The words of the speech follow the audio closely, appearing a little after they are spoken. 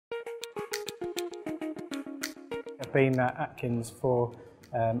I've been at Atkins for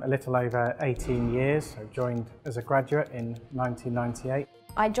a little over 18 years. I joined as a graduate in 1998.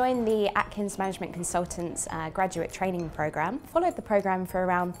 I joined the Atkins Management Consultants graduate training programme. Followed the programme for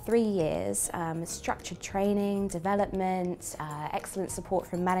around 3 years. Structured training, development, excellent support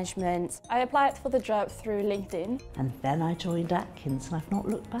from management. I applied for the job through LinkedIn. And then I joined Atkins and I've not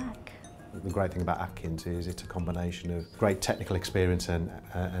looked back. The great thing about Atkins is it's a combination of great technical experience and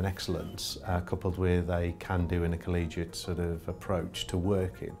excellence coupled with a can-do and a collegiate sort of approach to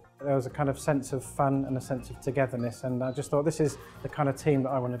working. There was a kind of sense of fun and a sense of togetherness, and I just thought this is the kind of team that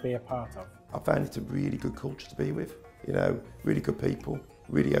I want to be a part of. I found it a really good culture to be with, you know, really good people,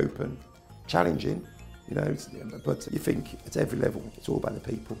 really open, challenging, you know, but you think at every level it's all about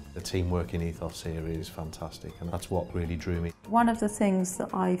the people. The team working ethos here is fantastic, and that's what really drew me. One of the things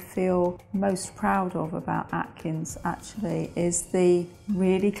that I feel most proud of about Atkins actually is the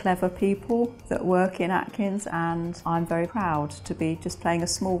really clever people that work in Atkins, and I'm very proud to be just playing a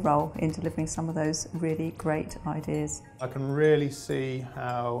small role in delivering some of those really great ideas. I can really see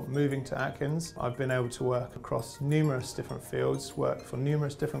how moving to Atkins, I've been able to work across numerous different fields, work for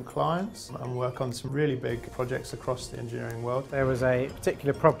numerous different clients and work on some really big projects across the engineering world. There was a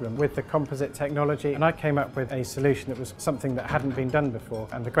particular problem with the composite technology, and I came up with a solution that was something that hadn't been done before,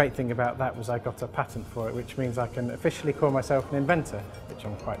 and the great thing about that was I got a patent for it, which means I can officially call myself an inventor, which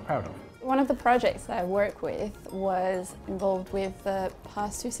I'm quite proud of. One of the projects that I worked with was involved with the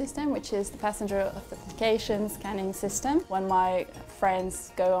PASS-2 system, which is the passenger authentication scanning system. When my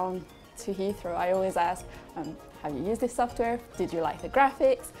friends go on to Heathrow, I always ask, have you used this software? Did you like the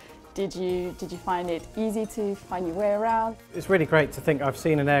graphics? Did you find it easy to find your way around? It's really great to think I've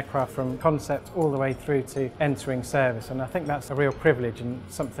seen an aircraft from concept all the way through to entering service, and I think that's a real privilege and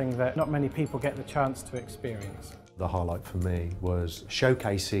something that not many people get the chance to experience. The highlight for me was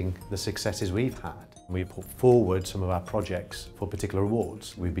showcasing the successes we've had. We put forward some of our projects for particular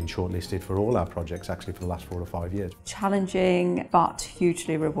awards. We've been shortlisted for all our projects actually for the last 4 or 5 years. Challenging but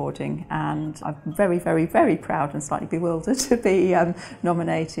hugely rewarding, and I'm very, very, very proud and slightly bewildered to be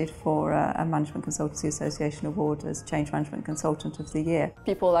nominated for a Management Consultancy Association award as Change Management Consultant of the Year.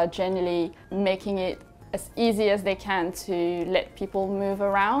 People are genuinely making it as easy as they can to let people move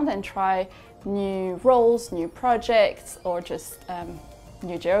around and try new roles, new projects, or just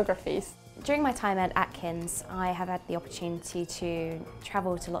new geographies. During my time at Atkins, I have had the opportunity to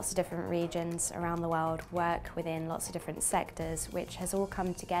travel to lots of different regions around the world, work within lots of different sectors, which has all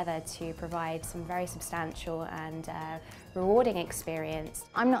come together to provide some very substantial and rewarding experience.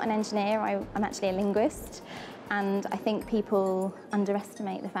 I'm not an engineer, I'm actually a linguist, and I think people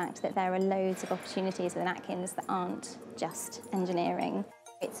underestimate the fact that there are loads of opportunities within Atkins that aren't just engineering.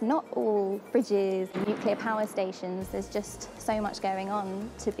 It's not all bridges and nuclear power stations, there's just so much going on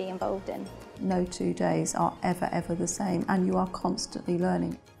to be involved in. No 2 days are ever the same, and you are constantly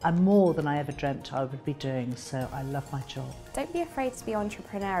learning. I'm more than I ever dreamt I would be doing, so I love my job. Don't be afraid to be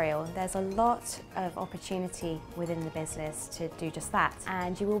entrepreneurial. There's a lot of opportunity within the business to do just that,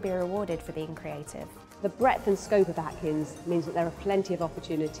 and you will be rewarded for being creative. The breadth and scope of Atkins means that there are plenty of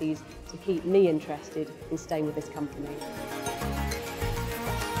opportunities to keep me interested in staying with this company.